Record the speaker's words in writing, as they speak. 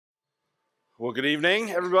Well, good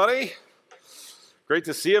evening, everybody. Great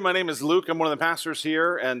to see you. My name is Luke. I'm one of the pastors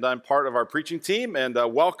here, and I'm part of our preaching team. And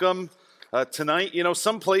welcome tonight. You know,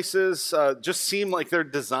 some places just seem like they're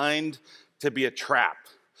designed to be a trap.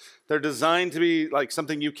 They're designed to be like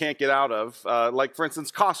something you can't get out of. Like, for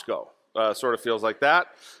instance, Costco sort of feels like that.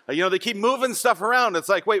 They keep moving stuff around. It's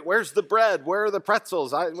like, wait, where's the bread? Where are the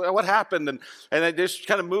pretzels? What happened? And they just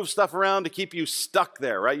kind of move stuff around to keep you stuck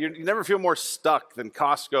there, right? You never feel more stuck than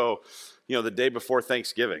Costco, the day before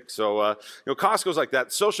Thanksgiving. So, Costco's like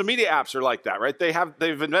that. Social media apps are like that, right?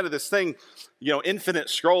 They've invented this thing, infinite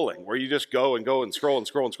scrolling, where you just go and scroll and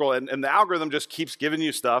scroll and scroll. And the algorithm just keeps giving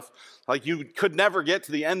you stuff like you could never get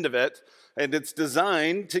to the end of it. And it's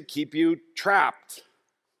designed to keep you trapped.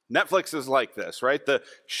 Netflix is like this, right? The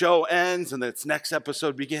show ends and its next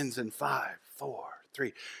episode begins in 5, 4,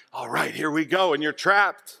 3. All right, here we go. And you're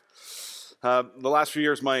trapped. The last few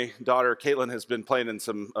years, my daughter, Caitlin, has been playing in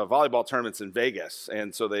some volleyball tournaments in Vegas.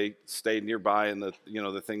 And so they stayed nearby in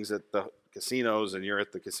the things at the casinos, and you're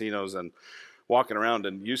at the casinos and walking around,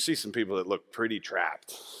 and you see some people that look pretty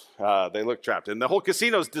trapped. They look trapped. And the whole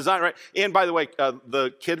casino's designed, right? And by the way,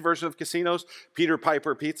 the kid version of casinos, Peter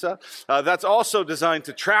Piper Pizza, that's also designed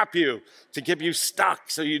to trap you, to keep you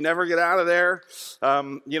stuck so you never get out of there.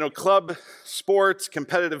 Club sports,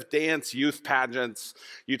 competitive dance, youth pageants.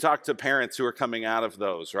 You talk to parents who are coming out of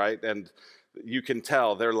those, right? And you can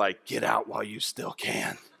tell they're like, get out while you still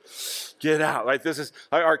can. Get out. Like, this is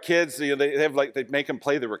our kids, they make them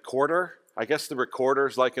play the recorder. I guess the recorder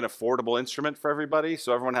is like an affordable instrument for everybody,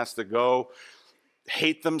 so everyone has to go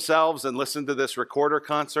hate themselves and listen to this recorder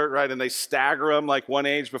concert, right? And they stagger them like one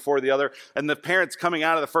age before the other. And the parents coming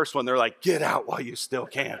out of the first one, they're like, get out while you still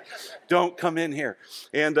can. Don't come in here.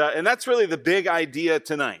 And that's really the big idea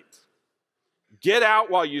tonight. Get out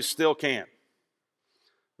while you still can.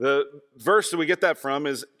 The verse that we get that from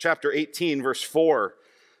is chapter 18, verse 4.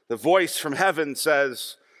 The voice from heaven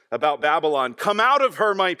says about Babylon, come out of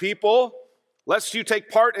her, my people, lest you take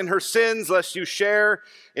part in her sins, lest you share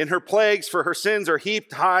in her plagues, for her sins are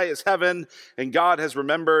heaped high as heaven, and God has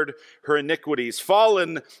remembered her iniquities.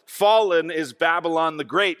 Fallen is Babylon the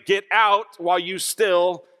Great. Get out while you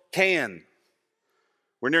still can.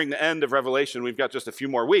 We're nearing the end of Revelation. We've got just a few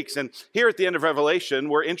more weeks. And here at the end of Revelation,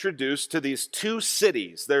 we're introduced to these two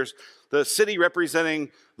cities. There's the city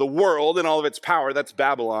representing the world and all of its power. That's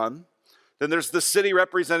Babylon. Then there's the city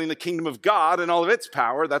representing the kingdom of God and all of its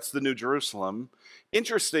power. That's the New Jerusalem.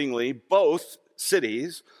 Interestingly, both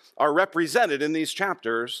cities are represented in these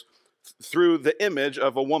chapters through the image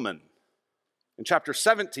of a woman. In chapter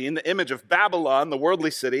 17, the image of Babylon, the worldly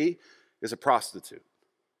city, is a prostitute.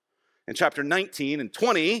 In chapter 19 and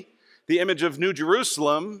 20, the image of New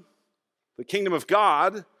Jerusalem, the kingdom of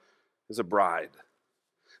God, is a bride.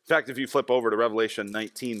 In fact, if you flip over to Revelation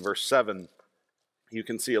 19, verse 7, you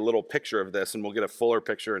can see a little picture of this, and we'll get a fuller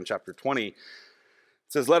picture in chapter 20. It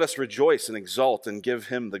says, let us rejoice and exult and give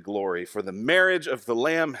him the glory, for the marriage of the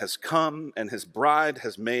Lamb has come, and his bride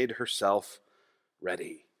has made herself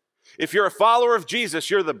ready. If you're a follower of Jesus,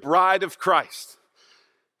 you're the bride of Christ.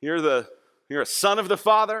 You're a son of the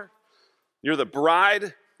Father. You're the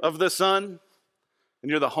bride of the Son. And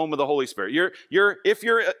you're the home of the Holy Spirit. If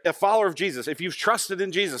you're a follower of Jesus, if you've trusted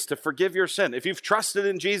in Jesus to forgive your sin, if you've trusted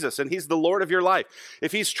in Jesus and he's the Lord of your life,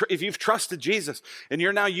 if you've trusted Jesus and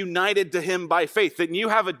you're now united to him by faith, then you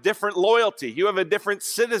have a different loyalty. You have a different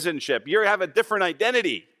citizenship. You have a different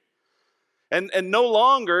identity. And no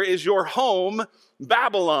longer is your home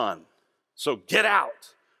Babylon. So get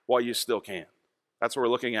out while you still can. That's what we're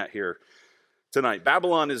looking at here tonight.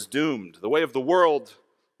 Babylon is doomed. The way of the world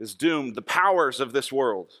is doomed. The powers of this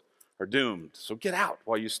world are doomed. So get out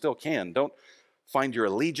while you still can. Don't find your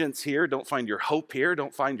allegiance here. Don't find your hope here.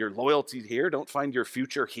 Don't find your loyalty here. Don't find your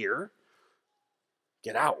future here.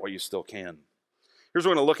 Get out while you still can. Here's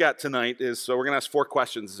what we're going to look at tonight so we're going to ask 4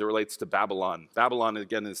 questions as it relates to Babylon. Babylon,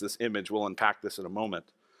 again, is this image. We'll unpack this in a moment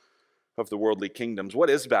of the worldly kingdoms. What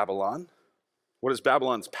is Babylon? What is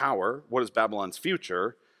Babylon's power? What is Babylon's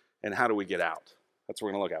future? And how do we get out? That's what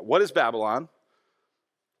we're going to look at. What is Babylon?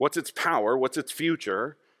 What's its power? What's its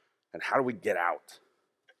future? And how do we get out?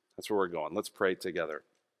 That's where we're going. Let's pray together.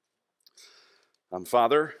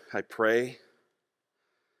 Father, I pray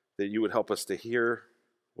that you would help us to hear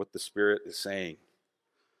what the Spirit is saying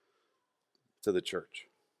to the church.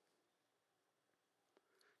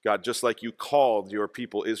 God, just like you called your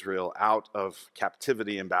people Israel out of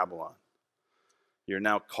captivity in Babylon, you're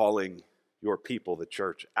now calling your people, the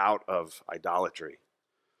church, out of idolatry,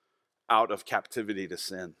 out of captivity to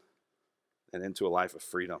sin, and into a life of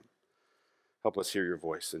freedom. Help us hear your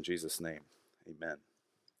voice in Jesus' name. Amen.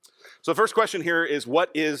 So the first question here is, what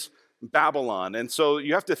is Babylon. And so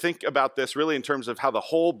you have to think about this really in terms of how the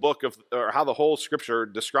whole how the whole scripture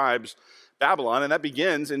describes Babylon, and that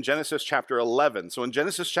begins in Genesis chapter 11. So in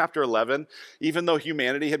Genesis chapter 11, even though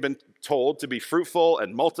humanity had been told to be fruitful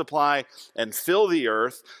and multiply and fill the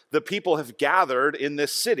earth, the people have gathered in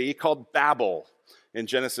this city called Babel in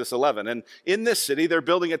Genesis 11. And in this city, they're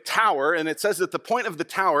building a tower, and it says that the point of the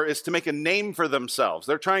tower is to make a name for themselves.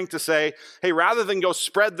 They're trying to say, hey, rather than go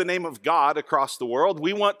spread the name of God across the world,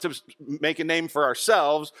 we want to make a name for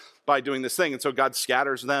ourselves by doing this thing. And so God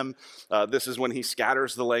scatters them. This is when he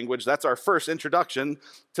scatters the language. That's our first introduction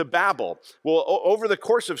to Babel. Well, over the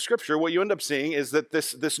course of Scripture, what you end up seeing is that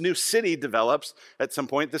this new city develops at some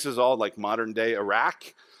point. This is all like modern day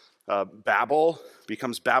Iraq. Babel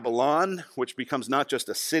becomes Babylon, which becomes not just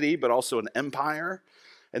a city, but also an empire.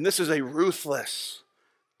 And this is a ruthless,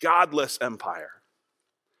 godless empire.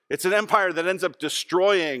 It's an empire that ends up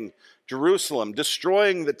destroying Jerusalem,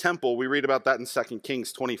 destroying the temple. We read about that in 2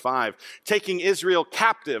 Kings 25. Taking Israel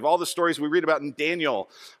captive. All the stories we read about in Daniel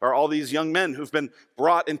are all these young men who've been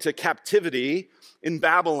brought into captivity in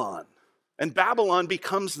Babylon. And Babylon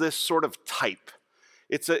becomes this sort of type.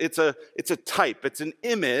 It's a type. It's an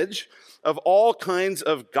image of all kinds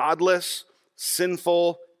of godless,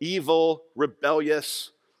 sinful, evil,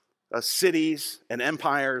 rebellious cities and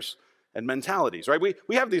empires and mentalities, right?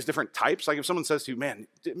 We have these different types. Like if someone says to you, man,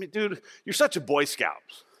 dude, you're such a Boy Scout.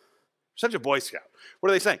 Such a Boy Scout. What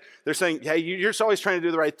are they saying? They're saying, hey, you're always trying to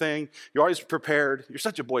do the right thing. You're always prepared. You're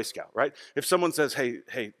such a Boy Scout, right? If someone says,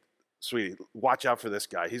 hey, sweetie, watch out for this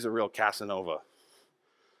guy. He's a real Casanova.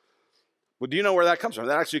 Well, do you know where that comes from?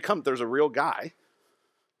 That actually there's a real guy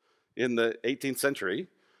in the 18th century,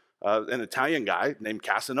 an Italian guy named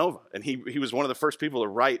Casanova. And he was one of the first people to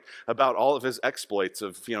write about all of his exploits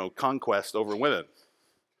of, conquest over women.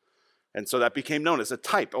 And so that became known as a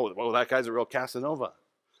type. Oh, well, that guy's a real Casanova.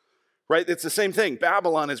 Right? It's the same thing.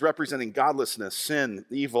 Babylon is representing godlessness, sin,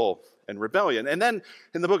 evil, and rebellion. And then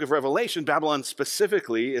in the book of Revelation, Babylon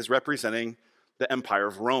specifically is representing the empire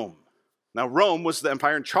of Rome. Now, Rome was the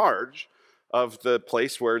empire in charge of the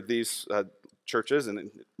place where these churches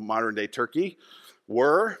in modern-day Turkey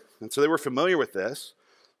were. And so they were familiar with this.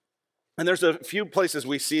 And there's a few places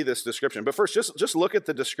we see this description. But first, just look at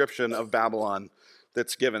the description of Babylon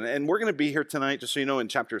that's given. And we're going to be here tonight, just so you know, in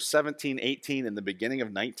chapters 17, 18, and the beginning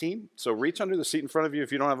of 19. So reach under the seat in front of you.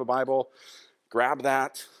 If you don't have a Bible, grab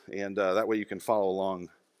that, and that way you can follow along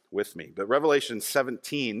with me. But Revelation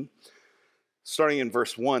 17, starting in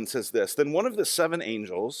verse 1, says this: Then one of the seven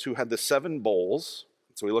angels who had the seven bowls,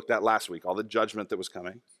 so we looked at last week, all the judgment that was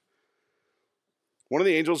coming. One of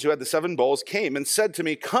the angels who had the seven bowls came and said to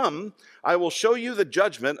me, Come, I will show you the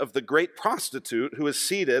judgment of the great prostitute who is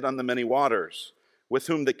seated on the many waters, with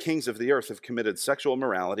whom the kings of the earth have committed sexual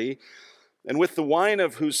immorality, and with the wine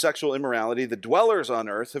of whose sexual immorality the dwellers on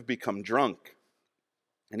earth have become drunk.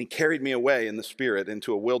 And he carried me away in the spirit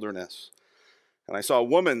into a wilderness. And I saw a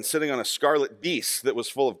woman sitting on a scarlet beast that was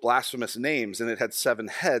full of blasphemous names, and it had 7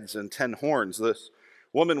 heads and 10 horns. This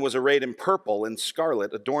woman was arrayed in purple and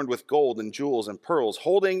scarlet, adorned with gold and jewels and pearls,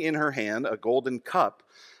 holding in her hand a golden cup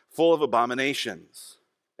full of abominations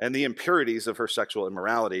and the impurities of her sexual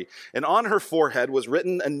immorality. And on her forehead was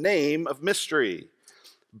written a name of mystery: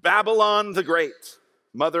 Babylon the Great,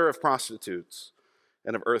 mother of prostitutes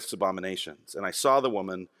and of earth's abominations. And I saw the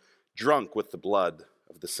woman drunk with the blood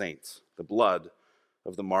of the saints, the blood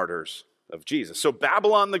of the martyrs of Jesus. So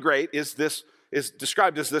Babylon the Great is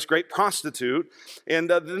described as this great prostitute. And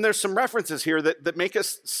then there's some references here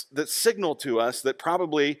that signal to us that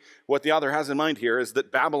probably what the author has in mind here is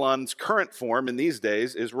that Babylon's current form in these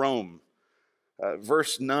days is Rome.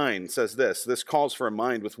 Verse 9 says this calls for a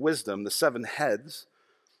mind with wisdom. The 7 heads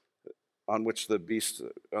on which the beast,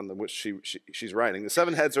 on which she's riding, the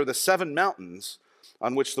 7 heads are the 7 mountains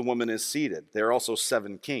on which the woman is seated. There are also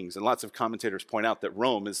 7 kings. And lots of commentators point out that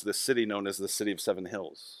Rome is the city known as the city of 7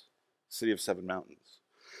 hills, city of 7 mountains.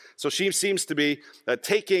 So she seems to be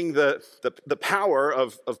taking the power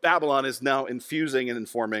of Babylon is now infusing and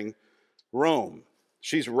informing Rome.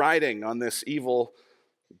 She's riding on this evil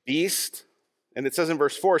beast. And it says in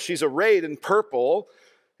verse 4, she's arrayed in purple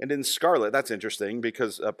and in scarlet. That's interesting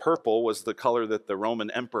because purple was the color that the Roman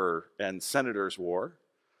emperor and senators wore.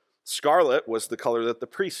 Scarlet was the color that the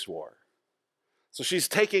priests wore. So she's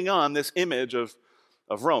taking on this image of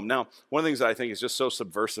Rome. Now, one of the things that I think is just so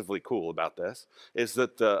subversively cool about this is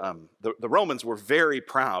that the Romans were very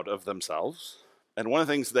proud of themselves. And one of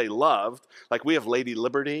the things they loved, like we have Lady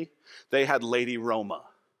Liberty, they had Lady Roma.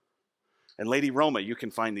 And Lady Roma, you can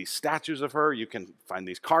find these statues of her, you can find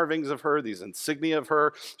these carvings of her, these insignia of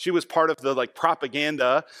her. She was part of the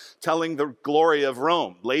propaganda telling the glory of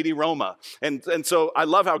Rome, Lady Roma. And so I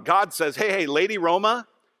love how God says, hey, Lady Roma,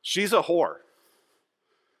 she's a whore.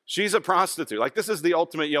 She's a prostitute. This is the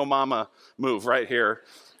ultimate yo mama move right here.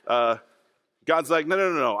 God's like,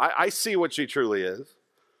 no. I see what she truly is.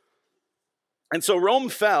 And so Rome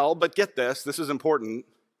fell, but get this is important.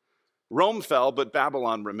 Rome fell, but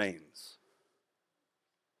Babylon remains.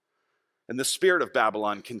 And the spirit of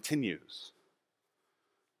Babylon continues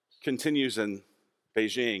in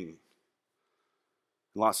Beijing, in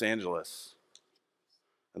Los Angeles,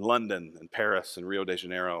 in London, in Paris, in Rio de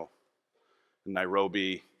Janeiro, in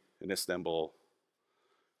Nairobi, in Istanbul,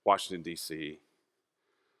 Washington, D.C.,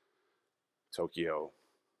 Tokyo.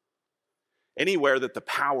 Anywhere that the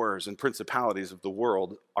powers and principalities of the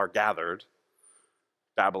world are gathered,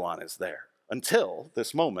 Babylon is there. Until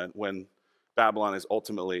this moment when Babylon is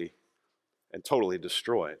ultimately and totally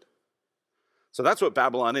destroyed. So that's what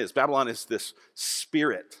Babylon is. Babylon is this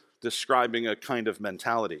spirit describing a kind of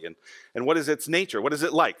mentality. And what is its nature? What is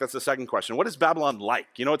it like? That's the second question. What is Babylon like?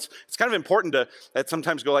 It's kind of important to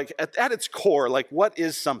sometimes go at its core, what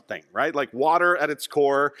is something, right? Water at its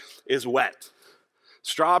core is wet.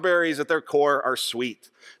 Strawberries at their core are sweet.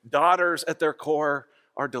 Daughters at their core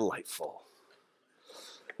are delightful.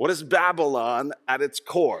 What is Babylon at its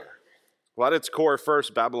core? Well, at its core,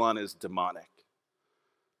 first, Babylon is demonic.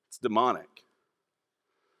 It's demonic.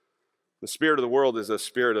 The spirit of the world is a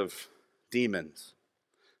spirit of demons.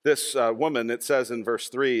 This woman, it says in verse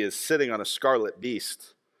 3, is sitting on a scarlet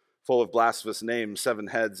beast full of blasphemous names, 7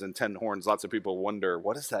 heads and 10 horns. Lots of people wonder,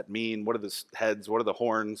 what does that mean? What are the heads? What are the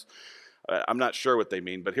horns? I'm not sure what they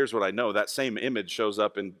mean, but here's what I know. That same image shows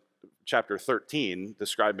up in chapter 13,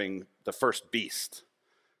 describing the first beast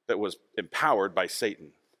that was empowered by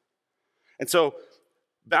Satan. And so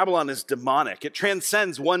Babylon is demonic. It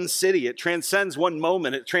transcends one city. It transcends one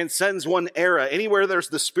moment. It transcends one era. Anywhere there's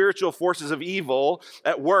the spiritual forces of evil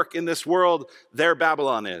at work in this world, there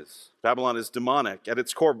Babylon is. Babylon is demonic. At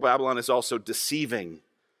its core, Babylon is also deceiving.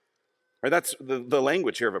 Right? That's the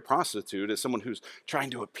language here of a prostitute, is someone who's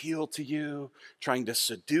trying to appeal to you, trying to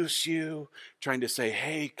seduce you, trying to say,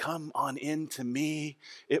 hey, come on in to me.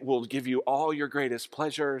 It will give you all your greatest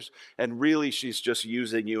pleasures. And really, she's just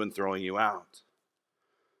using you and throwing you out.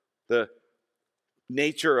 The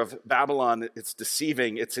nature of Babylon, it's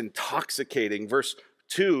deceiving, it's intoxicating. Verse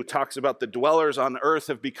 2 talks about the dwellers on earth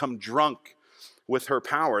have become drunk with her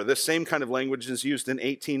power. This same kind of language is used in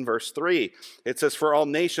 18 verse 3. It says, for all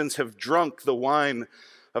nations have drunk the wine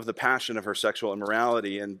of the passion of her sexual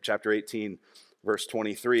immorality. In chapter 18 verse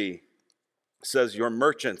 23 it says, your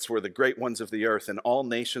merchants were the great ones of the earth, and all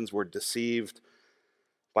nations were deceived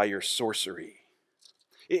by your sorcery.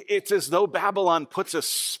 It's as though Babylon puts a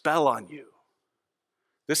spell on you.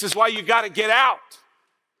 This is why you got to get out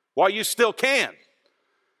while you still can.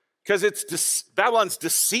 Because Babylon's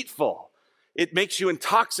deceitful. It makes you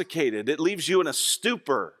intoxicated. It leaves you in a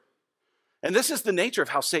stupor. And this is the nature of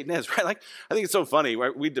how Satan is, right? I think it's so funny.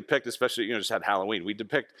 Right? We depict, especially, just had Halloween, we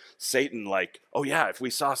depict Satan oh yeah, if we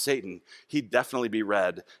saw Satan, he'd definitely be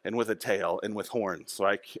red and with a tail and with horns.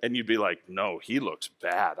 And you'd be like, no, he looks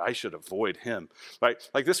bad. I should avoid him. Right?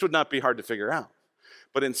 This would not be hard to figure out.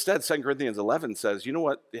 But instead, 2 Corinthians 11 says, you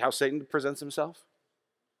know how Satan presents himself?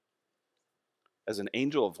 As an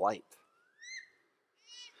angel of light.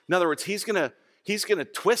 In other words, he's gonna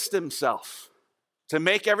twist himself to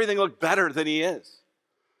make everything look better than he is.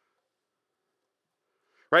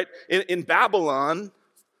 Right? In Babylon,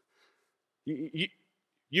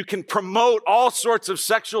 you can promote all sorts of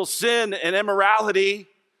sexual sin and immorality,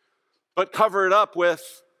 but cover it up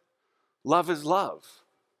with love is love.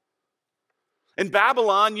 In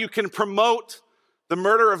Babylon, you can promote the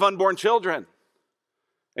murder of unborn children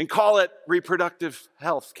and call it reproductive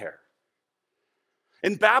health care.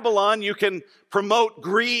 In Babylon, you can promote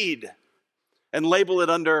greed and label it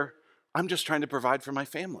under, I'm just trying to provide for my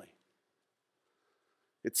family.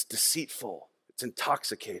 It's deceitful. It's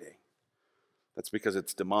intoxicating. That's because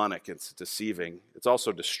it's demonic. It's deceiving. It's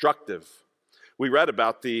also destructive. We read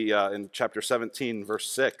about in chapter 17, verse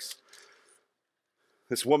 6.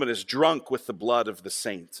 This woman is drunk with the blood of the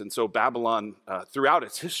saints. And so Babylon, throughout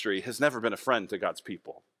its history, has never been a friend to God's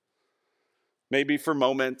people. Maybe for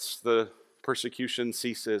moments, the persecution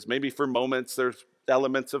ceases. Maybe for moments there's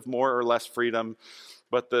elements of more or less freedom,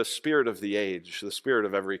 but the spirit of the age, the spirit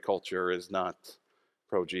of every culture is not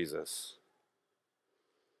pro-Jesus.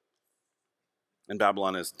 And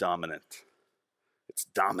Babylon is dominant. It's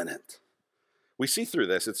dominant. We see through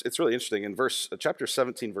this, it's really interesting. In chapter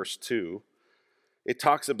 17, verse 2, it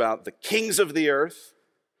talks about the kings of the earth,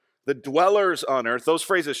 the dwellers on earth. Those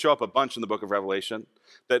phrases show up a bunch in the book of Revelation.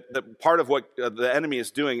 That part of what the enemy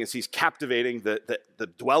is doing is he's captivating the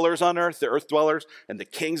dwellers on earth, the earth dwellers, and the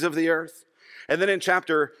kings of the earth. And then in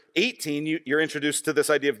chapter 18, you're introduced to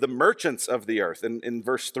this idea of the merchants of the earth. In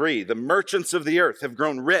verse 3, the merchants of the earth have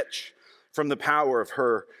grown rich from the power of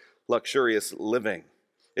her luxurious living.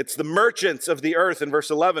 It's the merchants of the earth in verse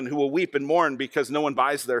 11 who will weep and mourn because no one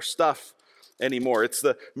buys their stuff anymore. It's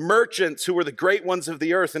the merchants who were the great ones of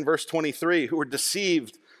the earth in verse 23 who were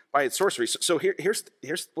deceived by its sorcery. So here's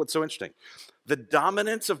what's so interesting. The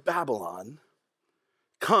dominance of Babylon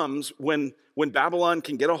comes when Babylon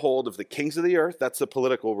can get a hold of the kings of the earth, that's the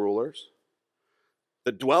political rulers,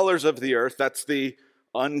 the dwellers of the earth, that's the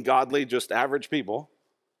ungodly, just average people,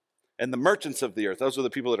 and the merchants of the earth, those are the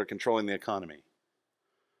people that are controlling the economy.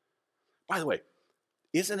 By the way,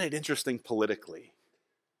 isn't it interesting politically?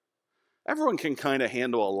 Everyone can kind of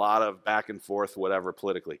handle a lot of back and forth, whatever,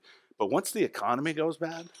 politically. But once the economy goes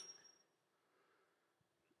bad,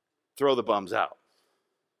 throw the bums out.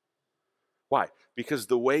 Why? Because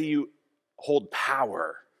the way you hold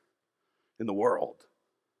power in the world,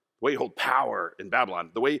 the way you hold power in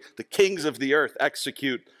Babylon, the way the kings of the earth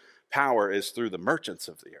execute power is through the merchants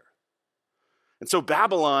of the earth. And so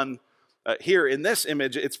Babylon, here in this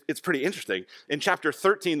image, it's pretty interesting. In chapter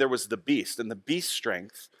 13, there was the beast, and the beast's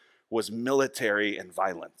strength was military and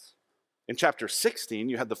violence. In chapter 16,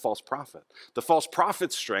 you had the false prophet. The false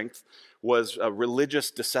prophet's strength was religious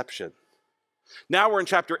deception. Now we're in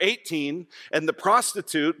chapter 18, and the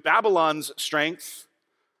prostitute, Babylon's strength,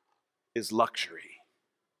 is luxury,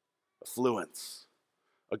 affluence,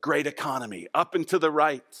 a great economy, up and to the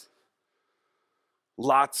right,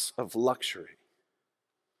 lots of luxury.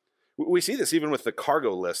 We see this even with the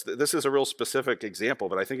cargo list. This is a real specific example,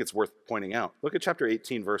 but I think it's worth pointing out. Look at chapter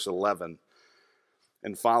 18, verse 11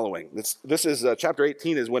 and following. This is chapter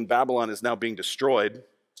 18 is when Babylon is now being destroyed.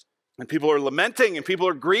 And people are lamenting and people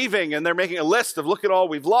are grieving and they're making a list of look at all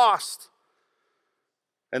we've lost.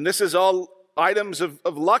 And this is all items of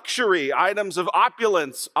luxury, items of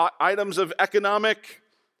opulence, items of economic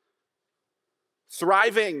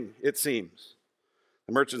thriving, it seems.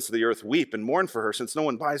 The merchants of the earth weep and mourn for her since no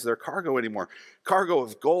one buys their cargo anymore. Cargo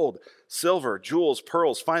of gold, silver, jewels,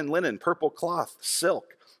 pearls, fine linen, purple cloth,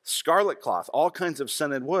 silk, scarlet cloth, all kinds of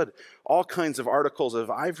scented wood, all kinds of articles of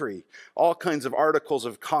ivory, all kinds of articles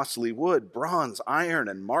of costly wood, bronze, iron,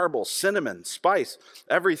 and marble, cinnamon, spice,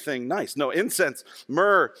 everything nice. No, incense,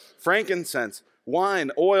 myrrh, frankincense,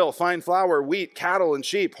 wine, oil, fine flour, wheat, cattle and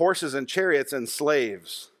sheep, horses and chariots and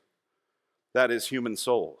slaves. That is human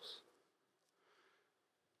souls.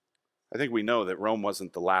 I think we know that Rome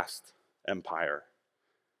wasn't the last empire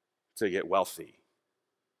to get wealthy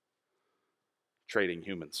trading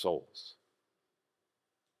human souls.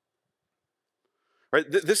 Right?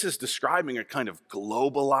 This is describing a kind of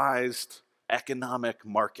globalized economic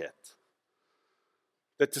market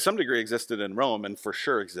that to some degree existed in Rome and for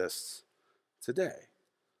sure exists today.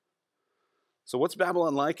 So what's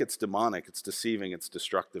Babylon like? It's demonic, it's deceiving, it's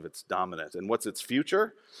destructive, it's dominant. And what's its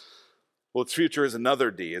future? Well, its future is another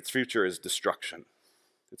D. Its future is destruction.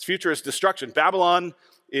 Its future is destruction. Babylon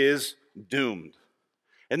is doomed.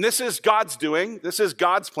 And this is God's doing. This is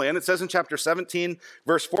God's plan. It says in chapter 17,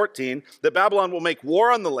 verse 14, that Babylon will make war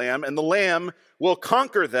on the Lamb, and the Lamb will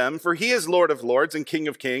conquer them, for he is Lord of lords and King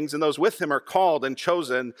of kings, and those with him are called and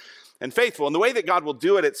chosen and faithful. And the way that God will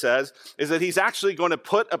do it, it says, is that he's actually going to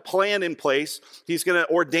put a plan in place. He's going to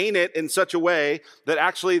ordain it in such a way that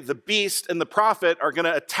actually the beast and the prophet are going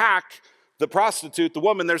to attack the prostitute, the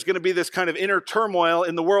woman. There's going to be this kind of inner turmoil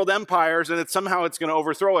in the world empires, and somehow it's going to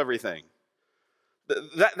overthrow everything.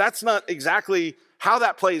 That's not exactly how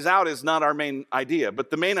that plays out, is not our main idea. But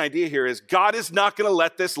the main idea here is God is not going to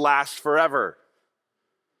let this last forever.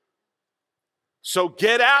 So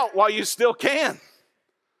get out while you still can,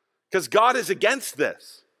 because God is against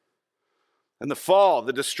this. And the fall,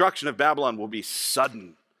 the destruction of Babylon will be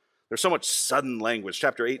sudden. There's so much sudden language.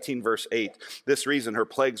 Chapter 18, verse 8. This reason her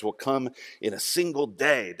plagues will come in a single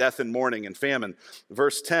day, death and mourning and famine.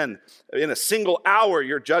 Verse 10, in a single hour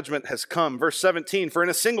your judgment has come. Verse 17, for in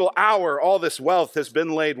a single hour all this wealth has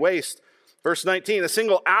been laid waste. Verse 19, a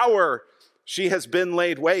single hour she has been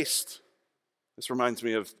laid waste. This reminds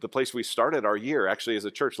me of the place we started our year, actually, as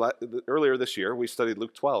a church. Earlier this year, we studied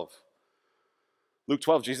Luke 12. Luke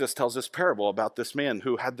 12, Jesus tells this parable about this man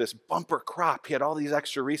who had this bumper crop. He had all these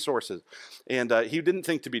extra resources. And he didn't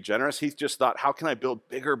think to be generous. He just thought, how can I build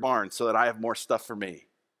bigger barns so that I have more stuff for me?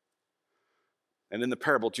 And in the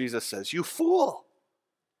parable, Jesus says, you fool.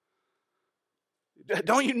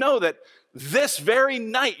 Don't you know that this very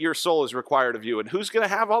night your soul is required of you? And who's going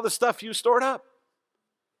to have all the stuff you stored up?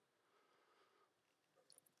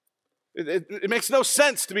 It makes no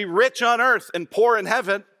sense to be rich on earth and poor in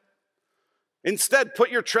heaven. Instead,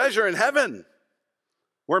 put your treasure in heaven,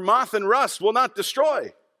 where moth and rust will not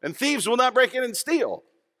destroy, and thieves will not break in and steal.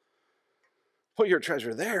 Put your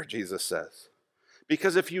treasure there, Jesus says.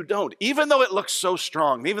 Because if you don't, even though it looks so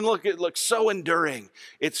strong, even though it looks so enduring,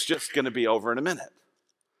 it's just going to be over in a minute.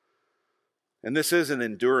 And this is an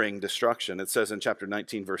enduring destruction. It says in chapter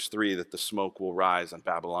 19, verse 3, that the smoke will rise on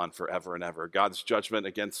Babylon forever and ever. God's judgment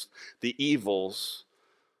against the evils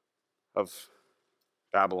of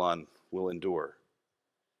Babylon will endure.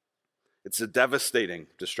 It's a devastating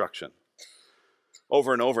destruction.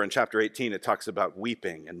 Over and over in chapter 18, it talks about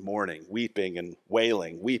weeping and mourning, weeping and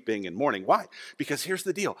wailing, weeping and mourning. Why? Because here's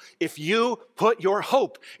the deal. If you put your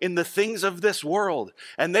hope in the things of this world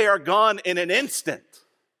and they are gone in an instant,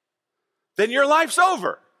 then your life's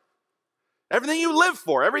over. Everything you live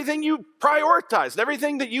for, everything you prioritized,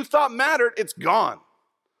 everything that you thought mattered, it's gone.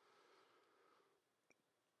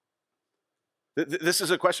 This is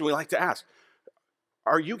a question we like to ask.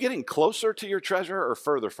 Are you getting closer to your treasure or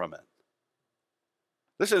further from it?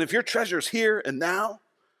 Listen, if your treasure's here and now,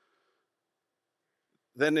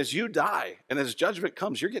 then as you die and as judgment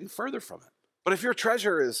comes, you're getting further from it. But if your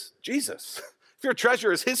treasure is Jesus, if your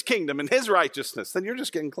treasure is his kingdom and his righteousness, then you're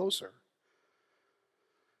just getting closer.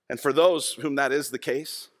 And for those whom that is the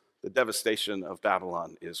case, the devastation of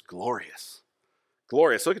Babylon is glorious.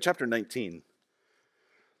 Glorious. Look at chapter 19. It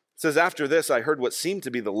says, after this, I heard what seemed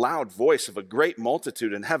to be the loud voice of a great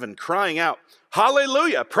multitude in heaven crying out,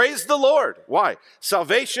 hallelujah, praise the Lord. Why?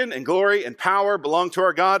 Salvation and glory and power belong to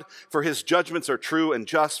our God, for his judgments are true and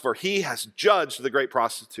just, for he has judged the great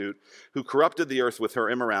prostitute who corrupted the earth with her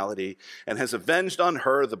immorality and has avenged on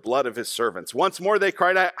her the blood of his servants. Once more they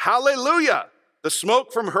cried out, hallelujah. The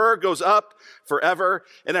smoke from her goes up forever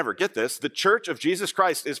and ever. Get this, the church of Jesus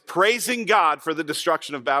Christ is praising God for the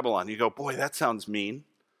destruction of Babylon. You go, boy, that sounds mean.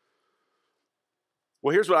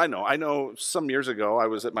 Well, here's what I know. I know some years ago, I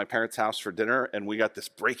was at my parents' house for dinner, and we got this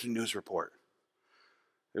breaking news report.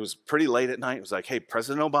 It was pretty late at night. It was like, hey,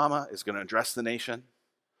 President Obama is going to address the nation.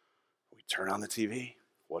 We turn on the TV.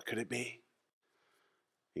 What could it be?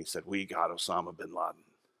 He said, we got Osama bin Laden.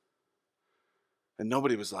 And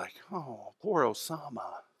nobody was like, oh, poor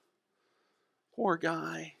Osama. Poor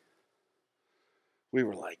guy. We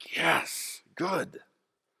were like, yes, good.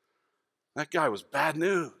 That guy was bad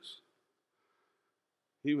news.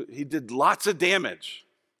 He did lots of damage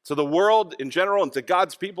to the world in general and to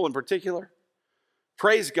God's people in particular.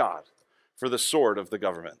 Praise God for the sword of the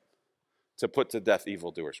government to put to death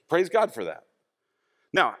evildoers. Praise God for that.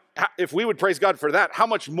 Now, if we would praise God for that, how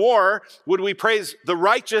much more would we praise the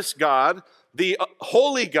righteous God, the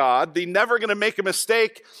holy God, the never going to make a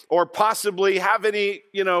mistake or possibly have any,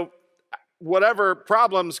 whatever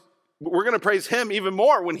problems. We're going to praise him even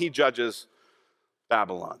more when he judges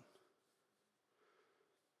Babylon.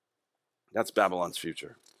 That's Babylon's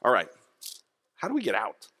future. All right. How do we get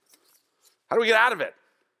out? How do we get out of it?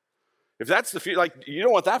 If that's the future, you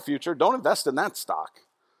don't want that future, don't invest in that stock.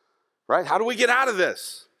 Right? How do we get out of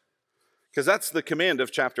this? Because that's the command of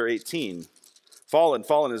chapter 18.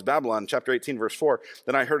 Fallen is Babylon. Chapter 18, verse 4.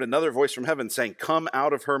 Then I heard another voice from heaven saying, come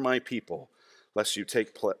out of her, my people, lest you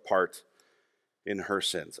take part in her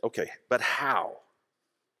sins. Okay, but how?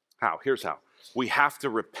 How? Here's how. We have to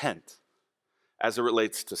repent as it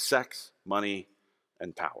relates to sex, money,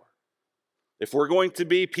 and power. If we're going to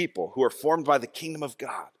be people who are formed by the kingdom of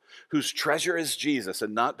God, whose treasure is Jesus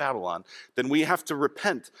and not Babylon, then we have to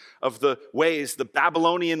repent of the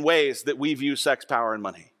Babylonian ways that we view sex, power, and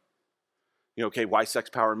money. Okay, why sex,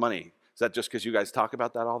 power, and money? Is that just because you guys talk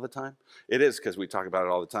about that all the time? It is because we talk about it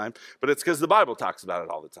all the time, but it's because the Bible talks about it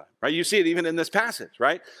all the time, right? You see it even in this passage,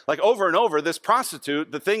 right? Like over and over, this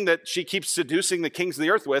prostitute, the thing that she keeps seducing the kings of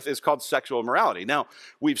the earth with is called sexual immorality. Now,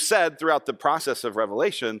 we've said throughout the process of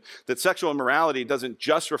Revelation that sexual immorality doesn't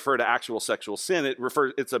just refer to actual sexual sin.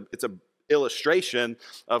 It's a illustration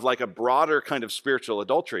of like a broader kind of spiritual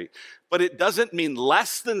adultery, but it doesn't mean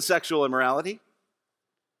less than sexual immorality.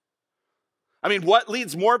 I mean, what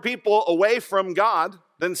leads more people away from God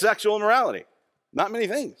than sexual immorality? Not many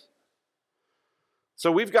things.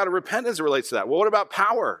 So we've got to repent as it relates to that. Well, what about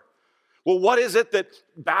power? Well, what is it that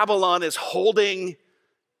Babylon is holding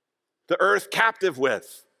the earth captive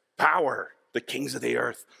with? Power. The kings of the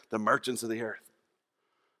earth, the merchants of the earth.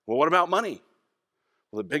 Well, what about money?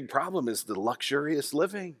 Well, the big problem is the luxurious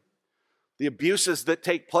living, the abuses that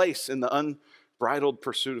take place in the unbridled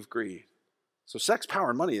pursuit of greed. So sex, power,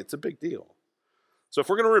 and money, it's a big deal. So if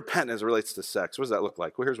we're going to repent as it relates to sex, what does that look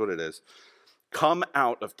like? Well, here's what it is. Come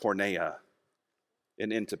out of porneia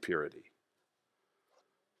and into purity.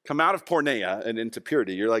 Come out of porneia and into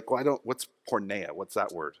purity. You're like, what's porneia? What's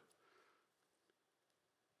that word?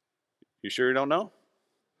 You sure you don't know?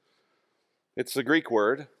 It's the Greek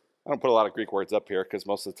word. I don't put a lot of Greek words up here because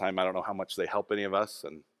most of the time I don't know how much they help any of us.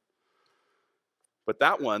 But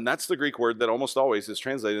that's the Greek word that almost always is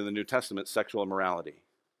translated in the New Testament, sexual immorality.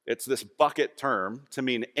 It's this bucket term to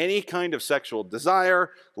mean any kind of sexual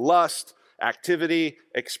desire, lust, activity,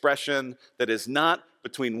 expression that is not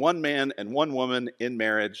between one man and one woman in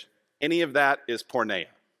marriage. Any of that is porneia.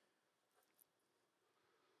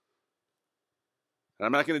 And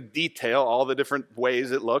I'm not going to detail all the different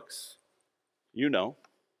ways it looks. You know.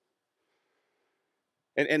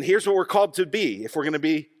 And here's what we're called to be if we're going to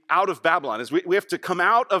be out of Babylon, is we have to come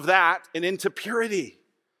out of that and into purity.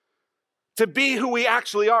 To be who we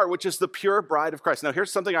actually are, which is the pure bride of Christ. Now,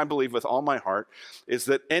 here's something I believe with all my heart, is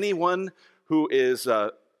that anyone who is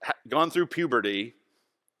gone through puberty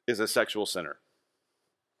is a sexual sinner.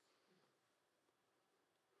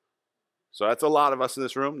 So that's a lot of us in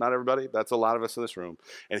this room. Not everybody. That's a lot of us in this room.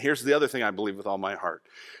 And here's the other thing I believe with all my heart.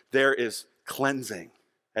 There is cleansing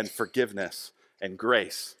and forgiveness and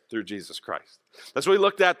grace through Jesus Christ. That's what we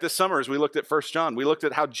looked at this summer as we looked at 1 John. We looked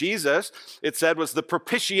at how Jesus, it said, was the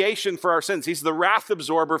propitiation for our sins. He's the wrath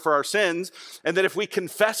absorber for our sins. And that if we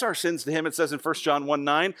confess our sins to him, it says in 1 John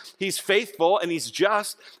 1:9, he's faithful and he's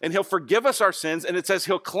just and he'll forgive us our sins. And it says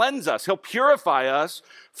he'll cleanse us. He'll purify us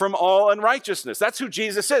from all unrighteousness. That's who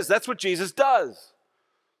Jesus is. That's what Jesus does.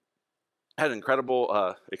 I had an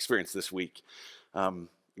incredible experience this week.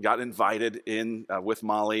 Got invited in with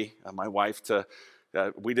Molly, my wife, to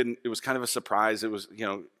it was kind of a surprise. It was,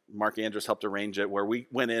 Mark Andrews helped arrange it, where we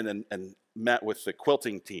went in and met with the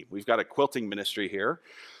quilting team. We've got a quilting ministry here.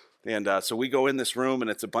 And so we go in this room, and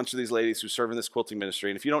it's a bunch of these ladies who serve in this quilting ministry.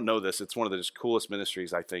 And if you don't know this, it's one of the just coolest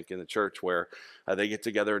ministries, I think, in the church, where they get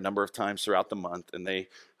together a number of times throughout the month, and they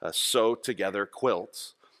sew together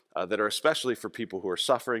quilts that are especially for people who are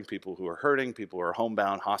suffering, people who are hurting, people who are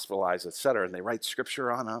homebound, hospitalized, etc. And they write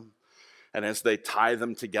scripture on them. And as they tie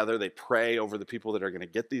them together, they pray over the people that are going to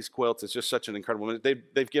get these quilts. It's just such an incredible.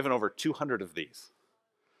 They've given over 200 of these.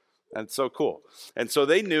 And it's so cool. And so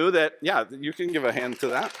they knew that, you can give a hand to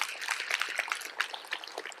that.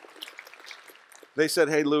 They said,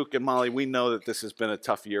 hey, Luke and Molly, we know that this has been a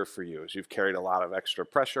tough year for you as you've carried a lot of extra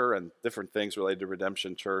pressure and different things related to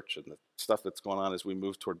Redemption Church and the stuff that's going on as we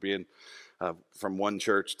move toward being from one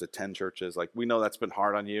church to 10 churches. Like, we know that's been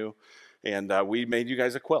hard on you. And we made you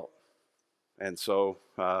guys a quilt. And so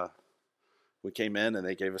we came in and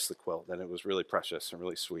they gave us the quilt, and it was really precious and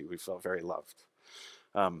really sweet. We felt very loved.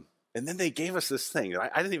 And then they gave us this thing. I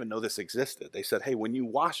didn't even know this existed. They said, hey, when you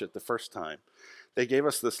wash it the first time, they gave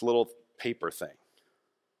us this little paper thing.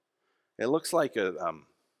 It looks like a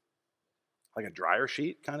dryer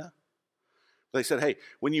sheet, kind of. They said, hey,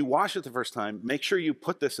 when you wash it the first time, make sure you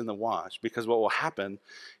put this in the wash, because what will happen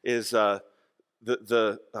is the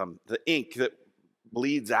ink that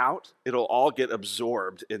bleeds out, it'll all get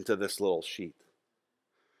absorbed into this little sheet.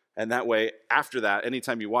 And that way, after that,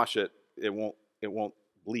 anytime you wash it, it won't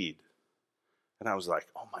bleed. And I was like,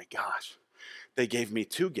 oh my gosh. They gave me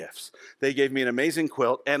 2 gifts. They gave me an amazing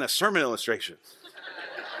quilt and a sermon illustration.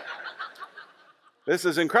 This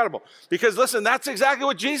is incredible. Because listen, that's exactly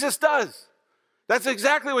what Jesus does. That's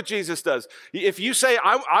exactly what Jesus does. If you say,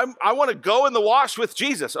 I want to go in the wash with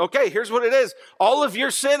Jesus, okay, here's what it is. All of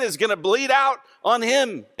your sin is going to bleed out on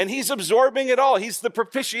him, and he's absorbing it all. He's the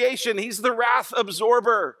propitiation. He's the wrath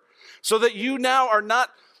absorber. So that you now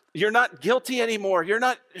you're not guilty anymore. You're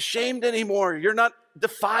not ashamed anymore. You're not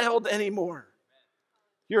defiled anymore.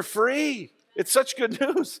 You're free. It's such good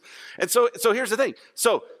news. And so here's the thing.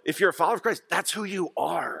 So if you're a follower of Christ, that's who you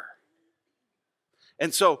are.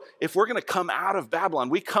 And so if we're going to come out of Babylon,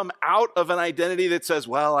 we come out of an identity that says,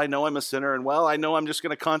 well, I know I'm a sinner, and well, I know I'm just going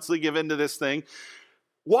to constantly give in to this thing.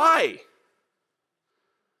 Why?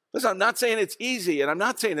 Listen, I'm not saying it's easy, and I'm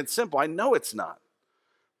not saying it's simple. I know it's not.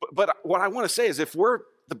 But what I want to say is, if we're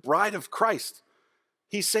the bride of Christ,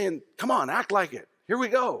 he's saying, come on, act like it. Here we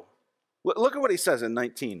go. Look at what he says in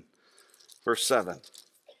 19, verse 7.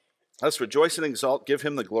 Let us rejoice and exult, give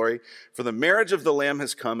him the glory, for the marriage of the Lamb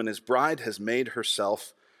has come, and his bride has made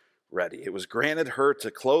herself ready. It was granted her to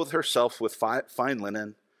clothe herself with fine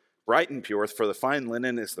linen, bright and pure, for the fine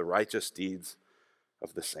linen is the righteous deeds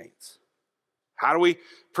of the saints. How do we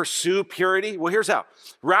pursue purity? Well, here's how.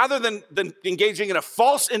 Rather than engaging in a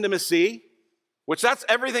false intimacy, which that's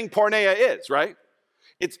everything porneia is, right?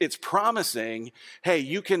 It's promising, hey,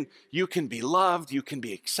 you can be loved, you can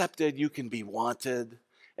be accepted, you can be wanted,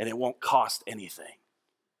 and it won't cost anything.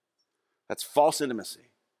 That's false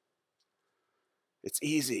intimacy. It's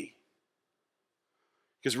easy.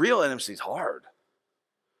 Because real intimacy is hard.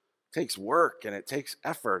 It takes work, and it takes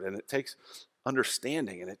effort, and it takes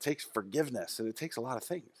understanding, and it takes forgiveness, and it takes a lot of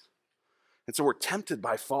things. And so we're tempted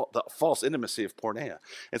by the false intimacy of porneia.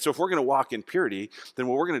 And so if we're going to walk in purity, then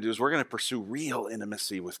what we're going to do is we're going to pursue real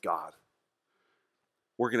intimacy with God.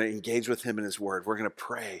 We're going to engage with him in his word. We're going to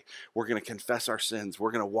pray. We're going to confess our sins.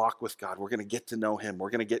 We're going to walk with God. We're going to get to know him. We're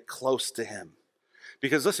going to get close to him.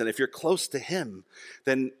 Because listen, if you're close to him,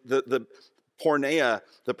 then the porneia,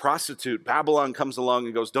 the prostitute, Babylon comes along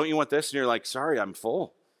and goes, don't you want this? And you're like, sorry, I'm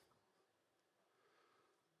full.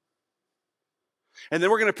 And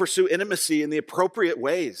then we're going to pursue intimacy in the appropriate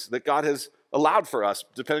ways that God has allowed for us,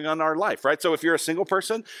 depending on our life, right? So if you're a single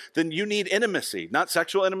person, then you need intimacy, not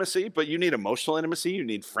sexual intimacy, but you need emotional intimacy. You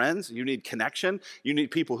need friends. You need connection. You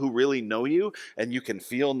need people who really know you and you can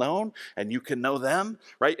feel known and you can know them,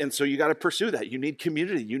 right? And so you got to pursue that. You need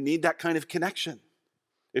community. You need that kind of connection.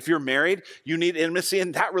 If you're married, you need intimacy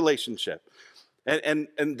in that relationship. And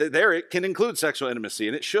there it can include sexual intimacy,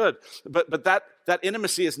 and it should. But that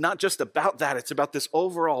intimacy is not just about that. It's about this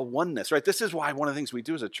overall oneness, right? This is why one of the things we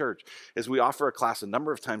do as a church is we offer a class a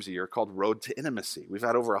number of times a year called Road to Intimacy. We've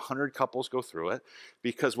had over 100 couples go through it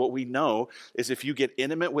because what we know is if you get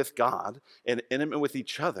intimate with God and intimate with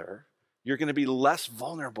each other, you're going to be less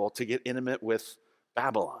vulnerable to get intimate with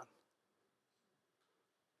Babylon.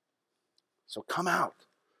 So come out.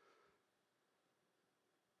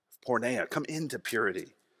 Porneia, come into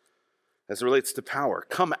purity as it relates to power.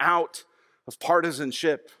 Come out of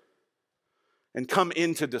partisanship and come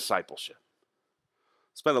into discipleship.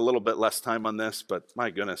 Spend a little bit less time on this, but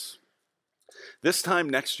my goodness. This time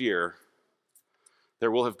next year,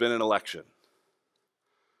 there will have been an election.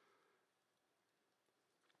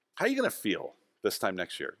 How are you going to feel this time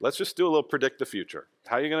next year? Let's just do a little predict the future.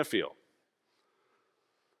 How are you going to feel?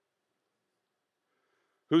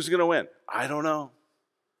 Who's going to win? I don't know.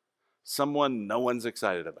 Someone no one's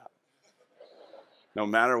excited about. No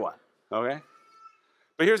matter what, okay?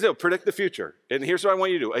 But here's the deal, predict the future. And here's what I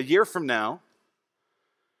want you to do. A year from now,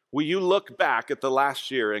 will you look back at the last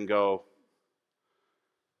year and go,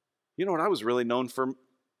 you know what, I was really known for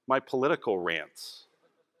my political rants?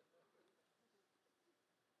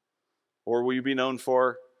 Or will you be known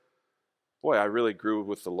for, boy, I really grew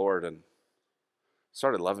with the Lord and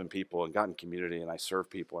started loving people and got in community and I served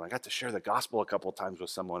people and I got to share the gospel a couple of times with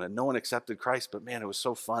someone and no one accepted Christ, but man, it was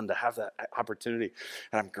so fun to have that opportunity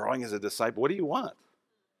and I'm growing as a disciple. What do you want?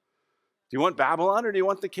 Do you want Babylon or do you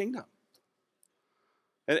want the kingdom?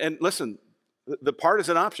 And listen, the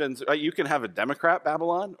partisan options, you can have a Democrat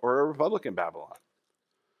Babylon or a Republican Babylon.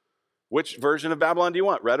 Which version of Babylon do you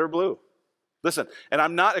want, red or blue? Listen, and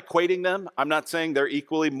I'm not equating them. I'm not saying they're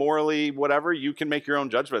equally morally whatever. You can make your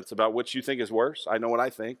own judgments about which you think is worse. I know what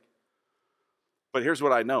I think. But here's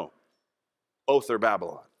what I know. Both are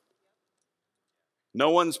Babylon.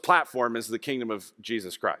 No one's platform is the kingdom of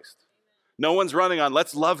Jesus Christ. No one's running on,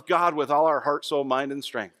 let's love God with all our heart, soul, mind, and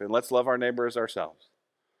strength, and let's love our neighbor as ourselves.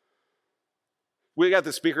 We got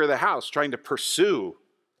the Speaker of the House trying to pursue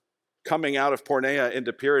coming out of porneia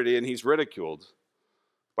into purity, and he's ridiculed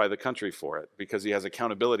by the country for it because he has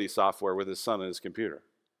accountability software with his son on his computer.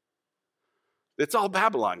 It's all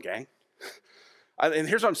Babylon, gang. And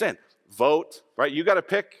here's what I'm saying. Vote, right? You got to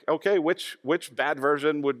pick, okay, which bad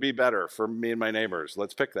version would be better for me and my neighbors?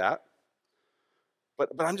 Let's pick that. But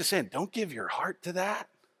I'm just saying, don't give your heart to that.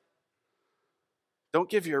 Don't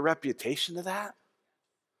give your reputation to that.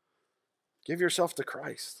 Give yourself to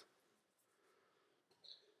Christ.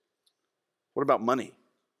 What about money?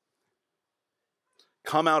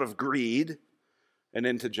 Come out of greed and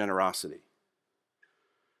into generosity.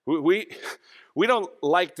 We don't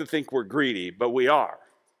like to think we're greedy, but we are,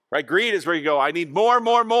 right? Greed is where you go, I need more.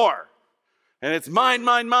 And it's mine,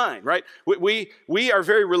 right? We are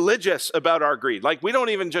very religious about our greed. Like we don't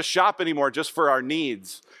even just shop anymore just for our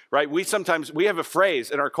needs, right? We have a phrase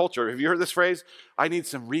in our culture. Have you heard this phrase? I need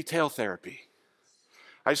some retail therapy.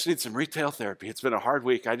 I just need some retail therapy. It's been a hard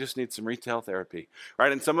week. I just need some retail therapy,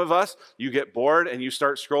 right? And some of us, you get bored and you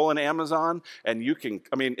start scrolling Amazon and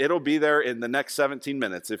it'll be there in the next 17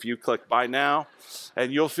 minutes if you click buy now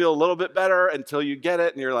and you'll feel a little bit better until you get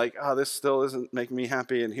it and you're like, oh, this still isn't making me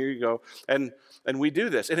happy and here you go. And we do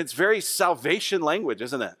this and it's very salvation language,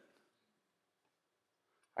 isn't it?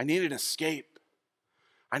 I need an escape.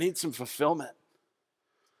 I need some fulfillment.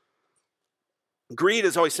 Greed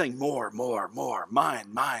is always saying more,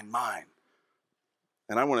 mine.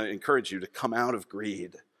 And I want to encourage you to come out of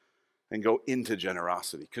greed and go into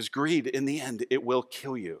generosity, because greed, in the end, it will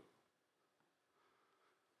kill you.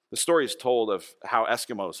 The story is told of how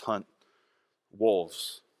Eskimos hunt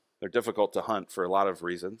wolves. They're difficult to hunt for a lot of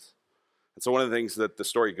reasons. And so one of the things that the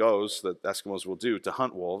story goes that Eskimos will do to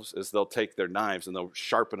hunt wolves is they'll take their knives and they'll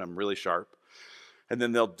sharpen them really sharp. And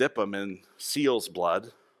then they'll dip them in seal's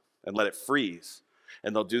blood and let it freeze.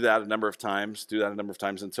 And they'll do that a number of times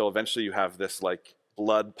until eventually you have this like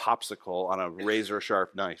blood popsicle on a razor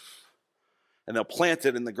sharp knife. And they'll plant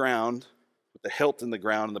it in the ground with the hilt in the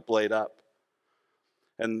ground and the blade up.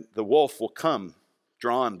 And the wolf will come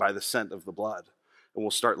drawn by the scent of the blood and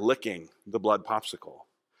will start licking the blood popsicle.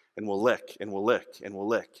 And will lick and will lick and will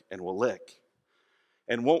lick and will lick.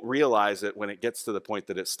 And won't realize it when it gets to the point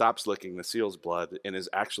that it stops licking the seal's blood and is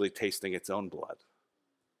actually tasting its own blood.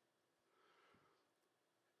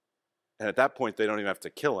 And at that point, they don't even have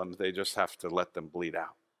to kill them. They just have to let them bleed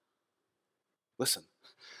out. Listen,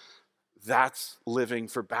 that's living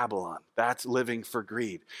for Babylon. That's living for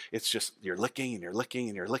greed. It's just you're licking and you're licking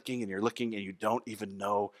and you're licking and you're licking and you don't even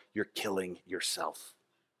know you're killing yourself.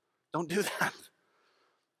 Don't do that.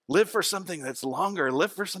 Live for something that's longer.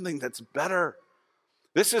 Live for something that's better.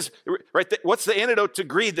 This is, right, what's the antidote to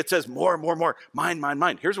greed that says more, more, more, mine, mine,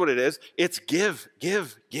 mine? Here's what it is. It's give,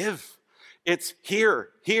 give, give. It's here,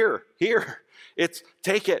 here, here. It's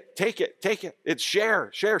take it, take it, take it. It's share,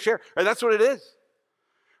 share, share. Right, that's what it is.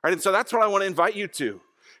 Right, and so that's what I want to invite you to.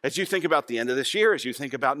 As you think about the end of this year, as you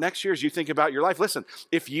think about next year, as you think about your life, listen,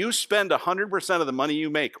 if you spend 100% of the money you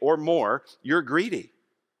make or more, you're greedy.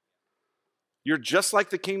 You're just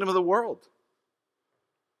like the kingdom of the world.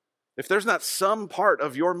 If there's not some part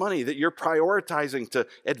of your money that you're prioritizing to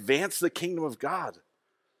advance the kingdom of God,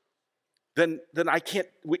 then I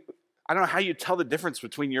don't know how you tell the difference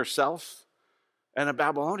between yourself and a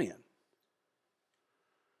Babylonian.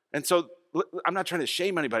 And so I'm not trying to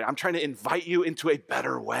shame anybody. I'm trying to invite you into a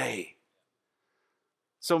better way.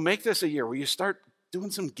 So make this a year where you start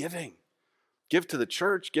doing some giving. Give to the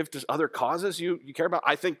church, give to other causes you care about.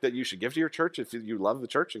 I think that you should give to your church if you love the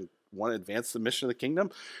church and want to advance the mission of the kingdom.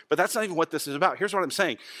 But that's not even what this is about. Here's what I'm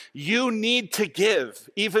saying. You need to give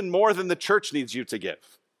even more than the church needs you to give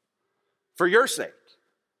for your sake,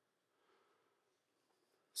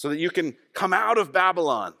 so that you can come out of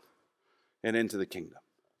Babylon and into the kingdom.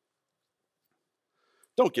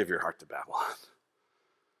 Don't give your heart to Babylon.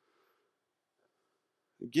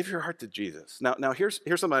 Give your heart to Jesus. Now here's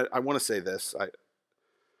something I want to say this.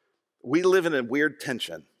 We live in a weird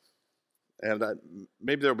tension, and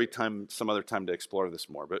maybe there'll be some other time to explore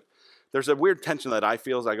this more, but there's a weird tension that I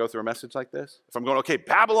feel as I go through a message like this. If I'm going, okay,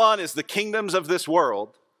 Babylon is the kingdoms of this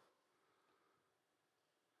world,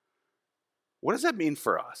 what does that mean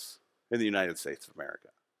for us in the United States of America?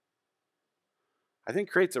 I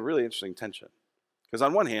think creates a really interesting tension. Because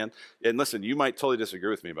on one hand, and listen, you might totally disagree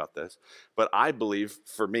with me about this, but I believe,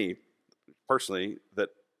 for me personally,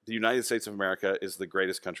 that the United States of America is the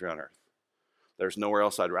greatest country on earth. There's nowhere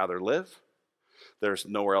else I'd rather live. There's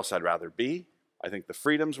nowhere else I'd rather be. I think the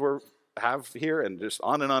freedoms we have here, and just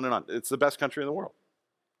on and on and on. It's the best country in the world.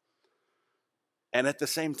 And at the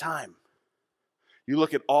same time, you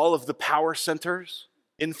look at all of the power centers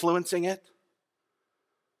influencing it.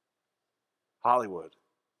 Hollywood,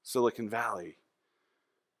 Silicon Valley,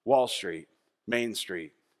 Wall Street, Main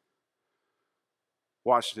Street,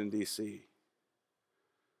 Washington, D.C.,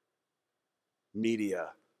 media.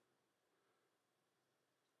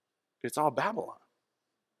 It's all Babylon.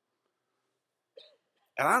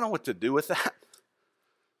 And I don't know what to do with that.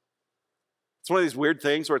 It's one of these weird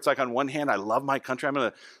things where it's like, on one hand, I love my country. I'm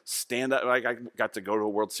going to stand up. Like, I got to go to a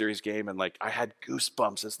World Series game, and like I had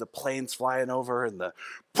goosebumps as the planes flying over and the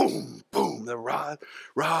boom, boom, the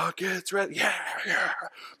rockets, red, yeah,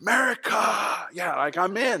 America. Yeah, like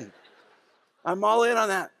I'm in. I'm all in on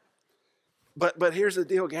that. But here's the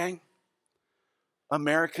deal, gang.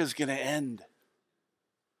 America's going to end.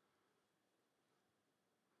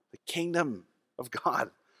 The kingdom of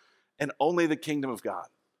God, and only the kingdom of God,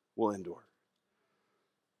 will endure.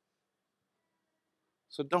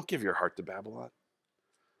 So don't give your heart to Babylon.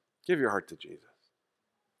 Give your heart to Jesus.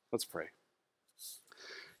 Let's pray.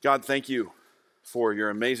 God, thank you for your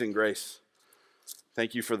amazing grace.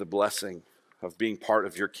 Thank you for the blessing of being part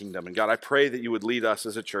of your kingdom. And God, I pray that you would lead us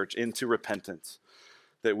as a church into repentance,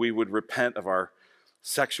 that we would repent of our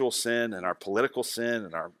sexual sin and our political sin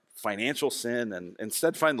and our financial sin, and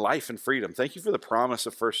instead find life and freedom. Thank you for the promise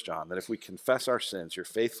of 1 John, that if we confess our sins, you're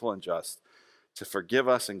faithful and just to forgive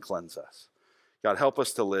us and cleanse us. God, help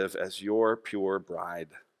us to live as your pure bride.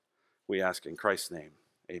 We ask in Christ's name,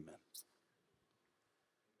 amen.